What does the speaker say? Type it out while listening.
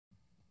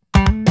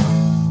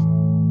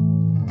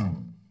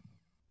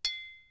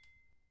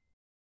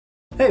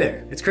Hey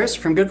there, it's Chris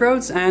from Good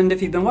Roads, and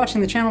if you've been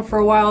watching the channel for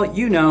a while,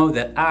 you know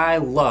that I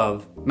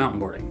love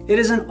mountainboarding. It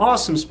is an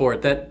awesome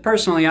sport that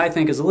personally I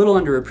think is a little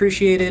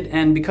underappreciated,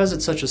 and because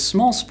it's such a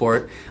small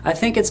sport, I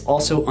think it's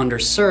also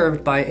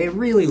underserved by a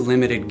really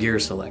limited gear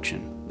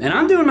selection. And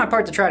I'm doing my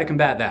part to try to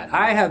combat that.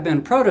 I have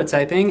been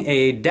prototyping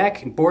a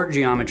deck board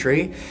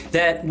geometry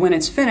that when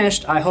it's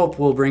finished, I hope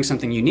will bring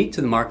something unique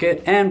to the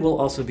market and will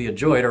also be a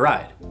joy to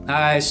ride.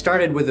 I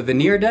started with a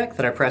veneer deck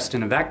that I pressed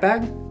in a vac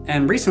bag,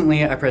 and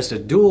recently I pressed a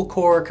dual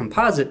core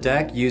composite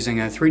deck using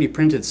a 3D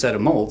printed set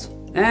of molds.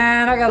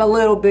 And I got a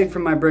little big for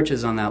my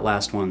britches on that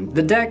last one.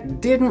 The deck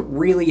didn't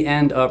really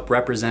end up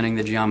representing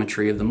the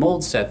geometry of the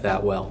mold set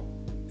that well.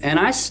 And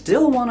I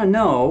still want to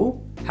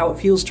know how it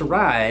feels to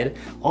ride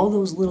all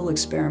those little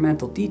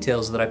experimental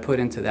details that I put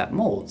into that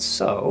mold.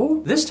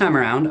 So this time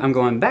around, I'm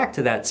going back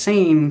to that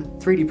same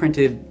 3D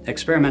printed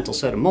experimental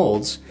set of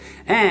molds,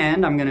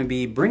 and I'm gonna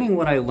be bringing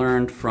what I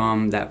learned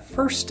from that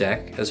first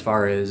deck as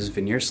far as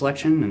veneer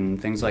selection and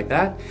things like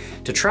that,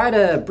 to try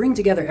to bring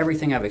together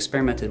everything I've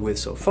experimented with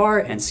so far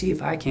and see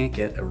if I can't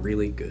get a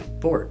really good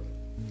board.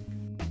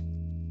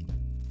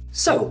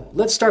 So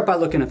let's start by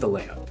looking at the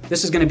layout.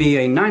 This is going to be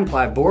a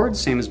 9-ply board,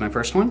 same as my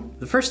first one.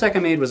 The first deck I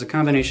made was a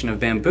combination of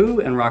bamboo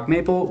and rock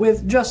maple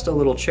with just a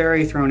little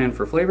cherry thrown in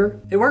for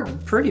flavor. It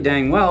worked pretty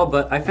dang well,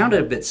 but I found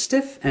it a bit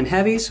stiff and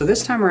heavy, so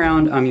this time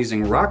around I'm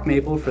using rock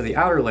maple for the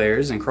outer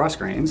layers and cross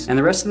grains, and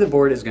the rest of the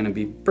board is going to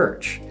be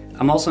birch.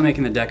 I'm also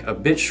making the deck a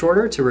bit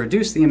shorter to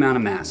reduce the amount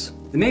of mass.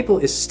 The maple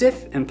is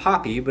stiff and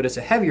poppy, but it's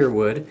a heavier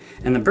wood,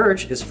 and the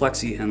birch is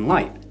flexy and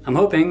light. I'm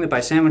hoping that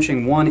by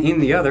sandwiching one in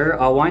the other,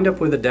 I'll wind up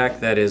with a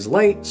deck that is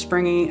light,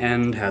 springy,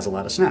 and has a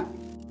lot of snap.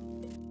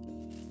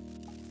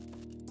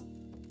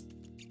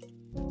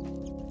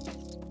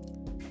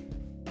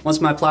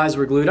 Once my plies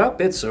were glued up,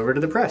 it's over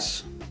to the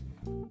press.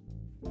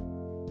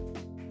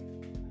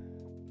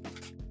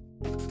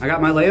 I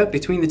got my layup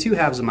between the two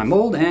halves of my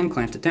mold and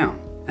clamped it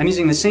down. I'm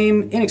using the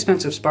same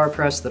inexpensive spar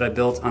press that I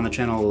built on the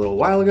channel a little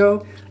while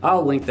ago.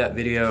 I'll link that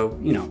video,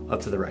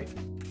 up to the right.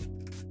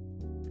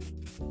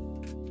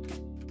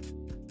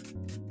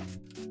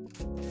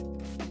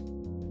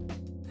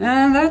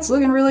 And that's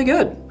looking really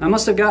good. I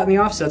must have gotten the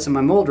offsets in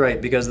my mold right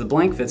because the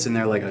blank fits in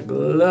there like a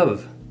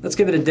glove. Let's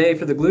give it a day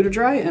for the glue to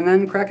dry and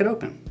then crack it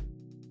open.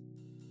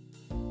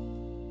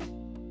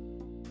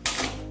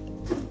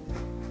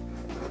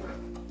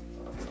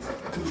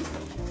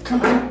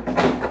 Come on.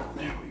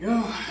 There we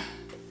go.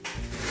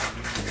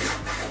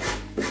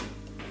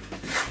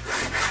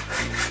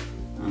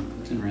 Oh,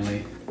 that didn't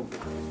really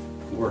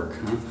work,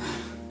 huh?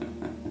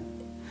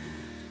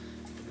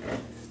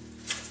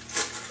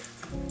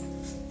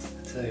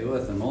 Tell you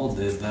what, the mold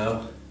did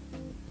though.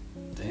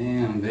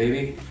 Damn,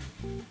 baby.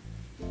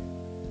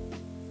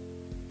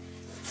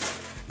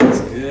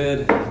 That's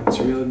good. That's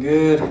real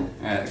good.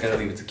 Alright, I gotta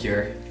leave it to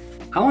cure.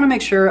 I want to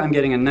make sure I'm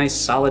getting a nice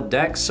solid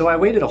deck, so I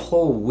waited a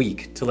whole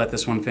week to let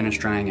this one finish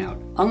drying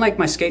out. Unlike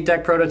my skate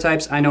deck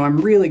prototypes, I know I'm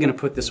really going to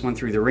put this one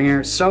through the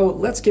ringer, so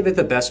let's give it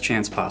the best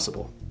chance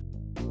possible.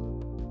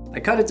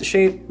 I cut it to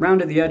shape,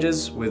 rounded the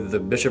edges with the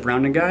Bishop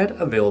Rounding Guide,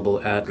 available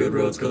at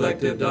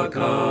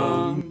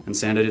goodroadscollective.com, and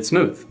sanded it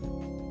smooth.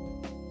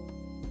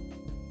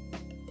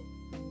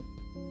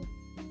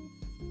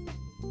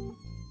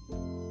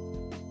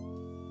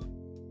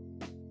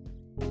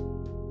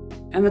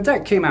 And the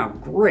deck came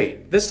out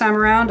great. This time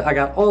around, I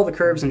got all the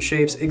curves and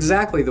shapes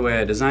exactly the way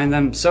I designed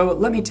them, so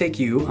let me take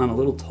you on a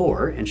little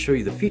tour and show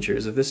you the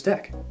features of this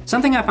deck.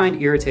 Something I find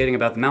irritating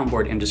about the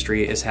mountainboard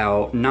industry is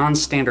how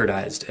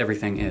non-standardized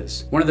everything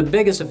is. One of the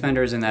biggest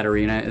offenders in that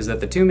arena is that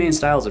the two main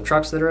styles of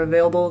trucks that are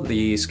available,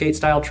 the skate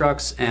style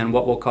trucks and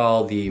what we'll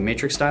call the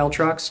matrix style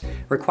trucks,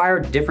 require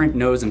different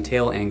nose and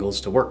tail angles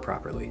to work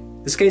properly.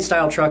 The skate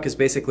style truck is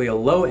basically a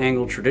low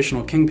angle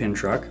traditional kingpin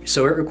truck,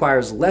 so it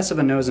requires less of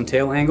a nose and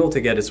tail angle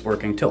to get its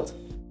working tilt.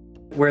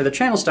 Where the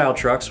channel style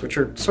trucks, which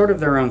are sort of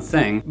their own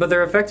thing, but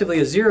they're effectively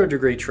a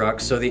 0-degree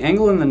truck, so the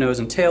angle in the nose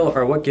and tail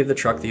are what give the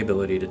truck the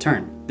ability to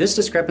turn. This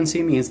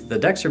discrepancy means that the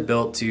decks are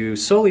built to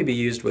solely be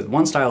used with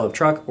one style of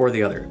truck or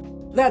the other.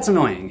 That's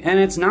annoying, and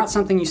it's not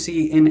something you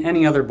see in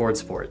any other board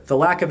sport. The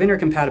lack of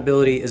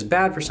intercompatibility is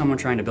bad for someone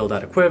trying to build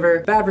out a quiver,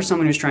 bad for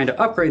someone who's trying to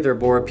upgrade their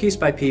board piece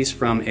by piece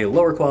from a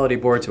lower quality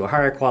board to a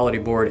higher quality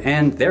board,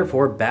 and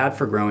therefore bad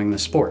for growing the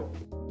sport.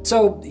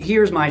 So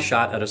here's my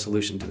shot at a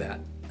solution to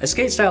that. A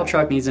skate style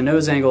truck needs a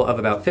nose angle of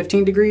about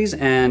 15 degrees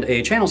and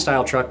a channel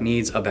style truck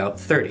needs about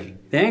 30.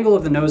 The angle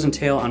of the nose and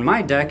tail on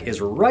my deck is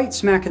right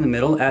smack in the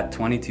middle at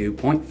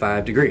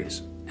 22.5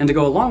 degrees. And to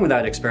go along with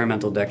that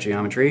experimental deck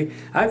geometry,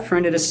 I've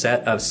printed a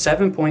set of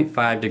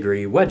 7.5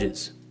 degree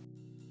wedges.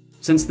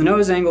 Since the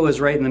nose angle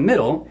is right in the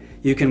middle,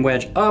 you can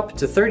wedge up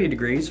to 30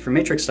 degrees for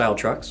matrix style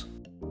trucks,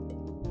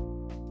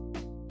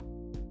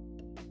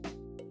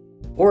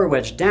 or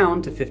wedge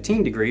down to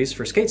 15 degrees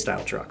for skate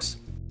style trucks.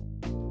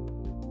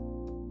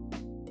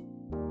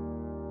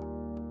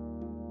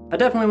 I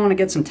definitely want to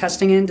get some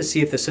testing in to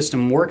see if the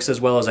system works as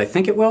well as I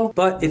think it will,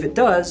 but if it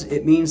does,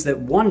 it means that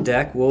one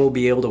deck will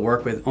be able to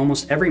work with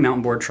almost every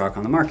mountain board truck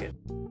on the market.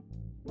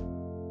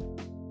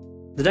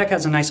 The deck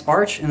has a nice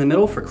arch in the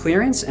middle for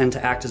clearance and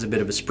to act as a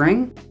bit of a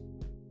spring.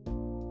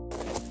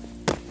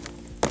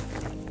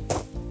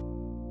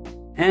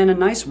 And a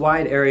nice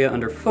wide area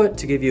underfoot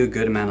to give you a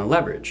good amount of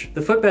leverage.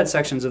 The footbed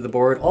sections of the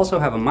board also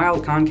have a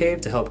mild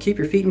concave to help keep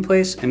your feet in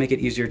place and make it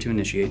easier to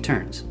initiate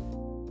turns.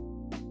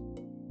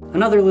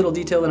 Another little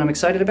detail that I'm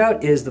excited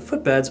about is the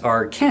footbeds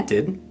are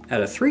canted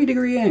at a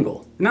 3-degree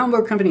angle. The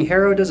Mountainboard company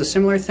Harrow does a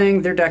similar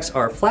thing. Their decks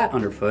are flat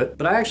underfoot,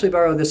 but I actually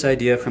borrowed this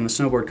idea from the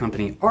snowboard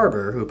company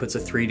Arbor, who puts a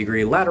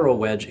 3-degree lateral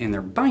wedge in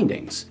their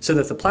bindings, so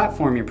that the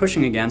platform you're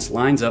pushing against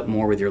lines up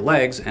more with your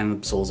legs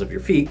and the soles of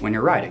your feet when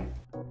you're riding.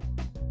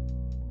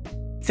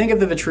 Think of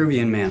the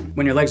Vitruvian Man.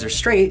 When your legs are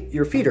straight,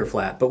 your feet are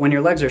flat, but when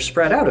your legs are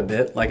spread out a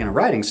bit, like in a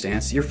riding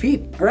stance, your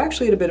feet are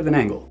actually at a bit of an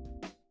angle.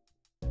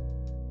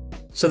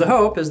 So the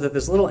hope is that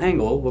this little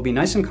angle will be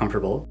nice and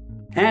comfortable,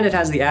 and it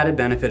has the added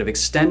benefit of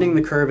extending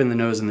the curve in the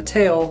nose and the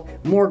tail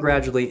more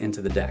gradually into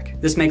the deck.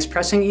 This makes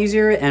pressing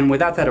easier, and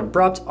without that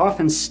abrupt,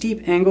 often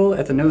steep angle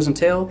at the nose and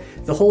tail,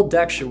 the whole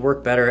deck should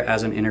work better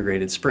as an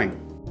integrated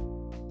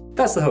spring.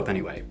 That's the hope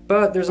anyway,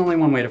 but there's only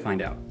one way to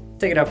find out.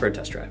 Take it out for a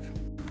test drive.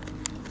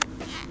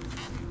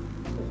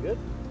 Good.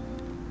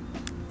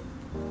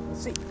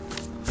 Let's see.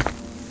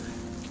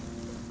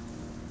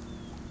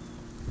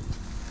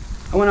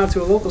 I went out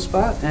to a local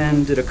spot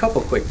and did a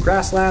couple quick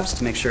grass laps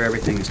to make sure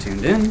everything is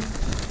tuned in.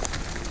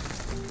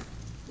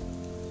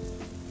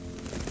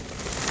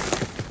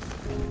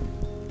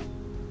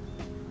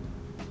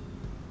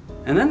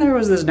 And then there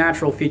was this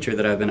natural feature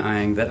that I've been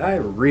eyeing that I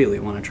really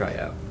want to try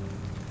out.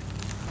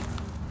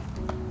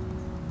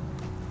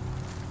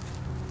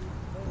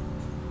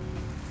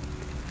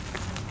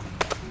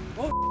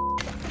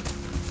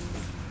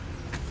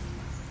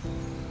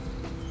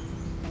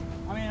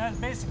 I mean, that's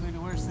basically the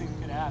worst thing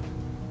that could happen.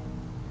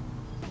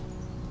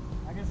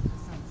 I guess it's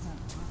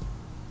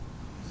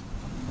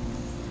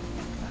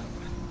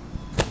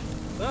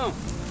boom.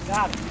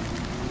 Got it.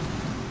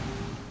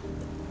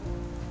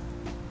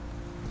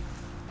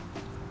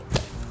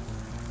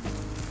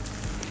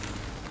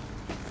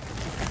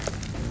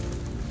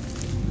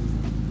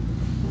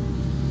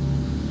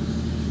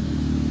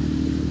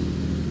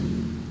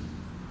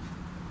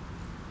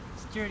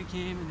 Security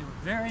came and they were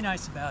very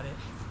nice about it,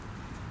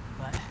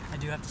 but I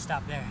do have to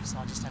stop there, so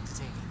I'll just have to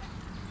take it.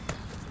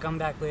 I'll come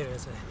back later.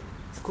 It's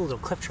a cool little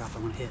cliff drop I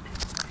want to hit.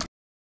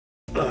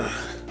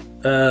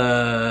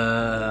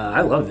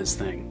 I love this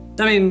thing.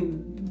 I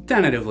mean,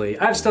 tentatively.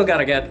 I've still got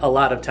to get a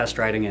lot of test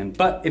riding in,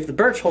 but if the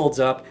birch holds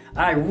up,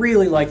 I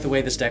really like the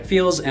way this deck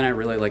feels, and I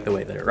really like the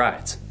way that it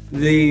rides.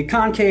 The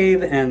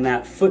concave and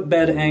that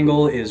footbed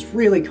angle is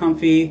really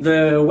comfy.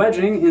 The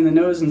wedging in the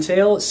nose and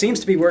tail seems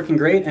to be working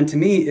great, and to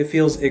me it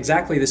feels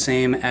exactly the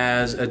same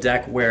as a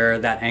deck where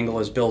that angle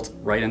is built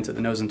right into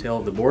the nose and tail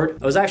of the board.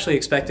 I was actually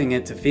expecting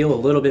it to feel a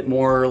little bit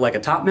more like a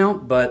top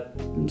mount, but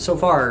so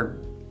far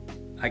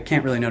I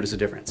can't really notice a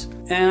difference.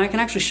 And I can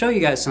actually show you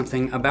guys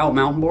something about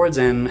mountain boards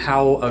and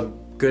how a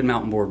good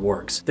mountain board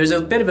works. There's a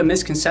bit of a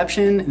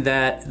misconception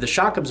that the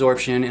shock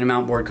absorption in a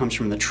mountain board comes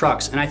from the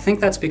trucks, and I think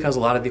that's because a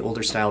lot of the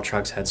older style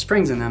trucks had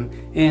springs in them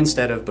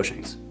instead of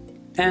bushings.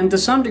 And to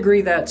some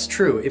degree that's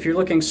true. If you're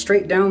looking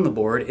straight down the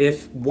board,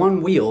 if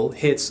one wheel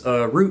hits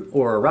a root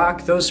or a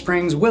rock, those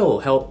springs will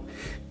help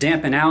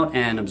dampen out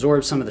and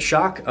absorb some of the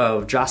shock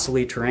of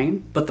jostly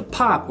terrain. But the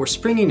pop or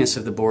springiness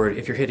of the board,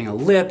 if you're hitting a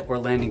lip or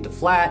landing to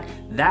flat,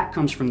 that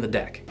comes from the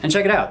deck. And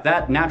check it out,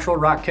 that natural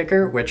rock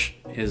kicker, which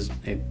is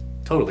a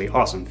totally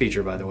awesome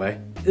feature by the way,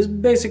 is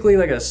basically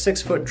like a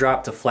 6-foot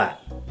drop to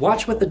flat.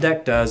 Watch what the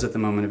deck does at the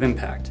moment of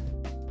impact.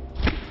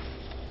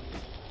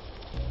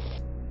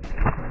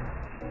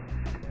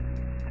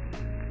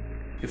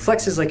 It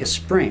flexes like a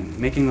spring,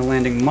 making the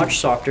landing much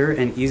softer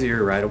and easier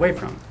to ride away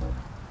from.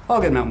 All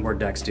good mountain board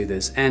decks do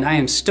this, and I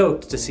am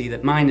stoked to see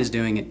that mine is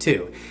doing it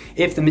too.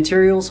 If the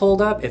materials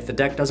hold up, if the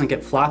deck doesn't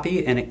get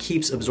floppy, and it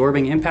keeps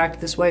absorbing impact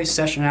this way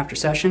session after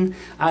session,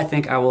 I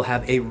think I will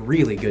have a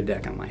really good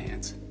deck on my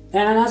hands.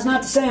 And that's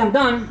not to say I'm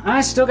done.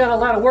 I still got a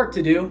lot of work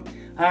to do.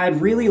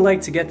 I'd really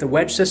like to get the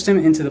wedge system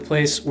into the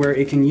place where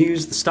it can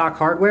use the stock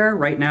hardware.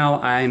 Right now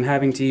I'm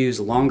having to use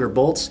longer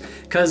bolts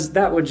because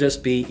that would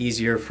just be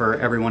easier for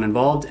everyone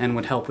involved and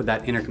would help with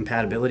that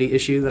intercompatibility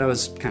issue that I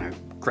was kind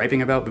of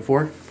griping about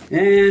before.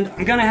 And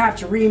I'm gonna have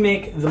to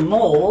remake the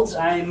molds.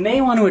 I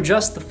may want to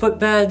adjust the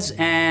footbeds,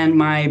 and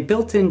my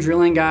built-in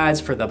drilling guides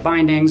for the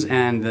bindings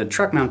and the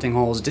truck mounting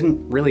holes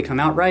didn't really come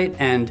out right,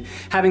 and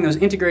having those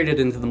integrated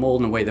into the mold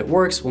in a way that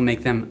works will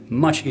make them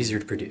much easier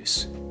to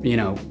produce. You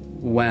know,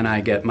 when I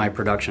get my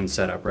production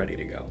set up ready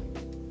to go.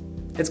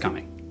 It's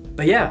coming.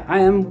 But yeah, I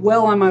am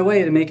well on my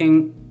way to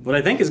making what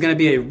I think is going to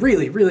be a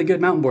really, really good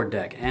mountain board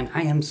deck, and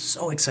I am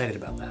so excited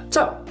about that.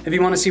 So, if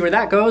you want to see where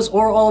that goes,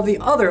 or all of the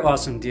other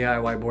awesome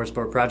DIY board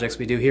sport projects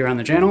we do here on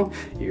the channel,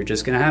 you're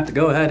just going to have to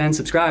go ahead and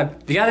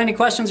subscribe. If you got any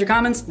questions or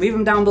comments, leave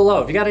them down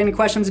below. If you got any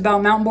questions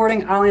about mountain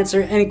boarding, I'll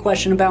answer any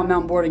question about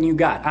mountain boarding you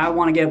got. I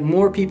want to get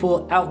more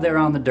people out there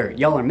on the dirt.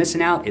 Y'all are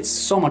missing out. It's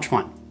so much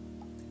fun.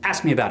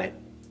 Ask me about it.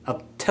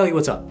 I'll tell you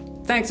what's up.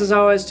 thanks as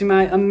always to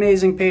my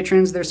amazing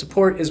patrons. Their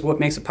support is what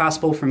makes it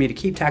possible for me to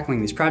keep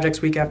tackling these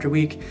projects week after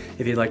week.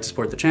 If you'd like to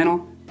support the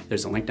channel,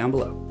 there's a link down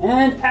below.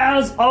 And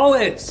as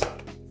always,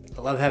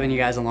 I love having you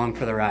guys along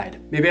for the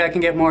ride. Maybe I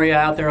can get more of you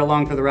out there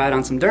along for the ride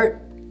on some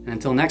dirt. And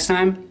until next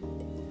time,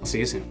 I'll see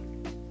you soon.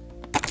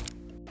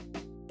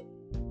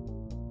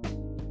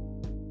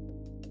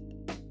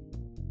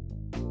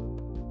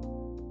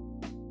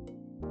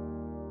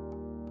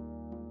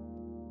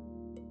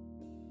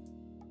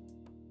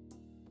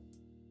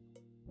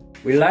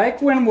 We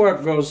like when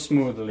work goes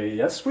smoothly.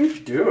 Yes, we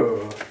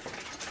do.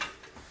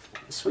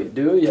 Yes, we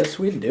do. Yes,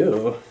 we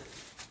do.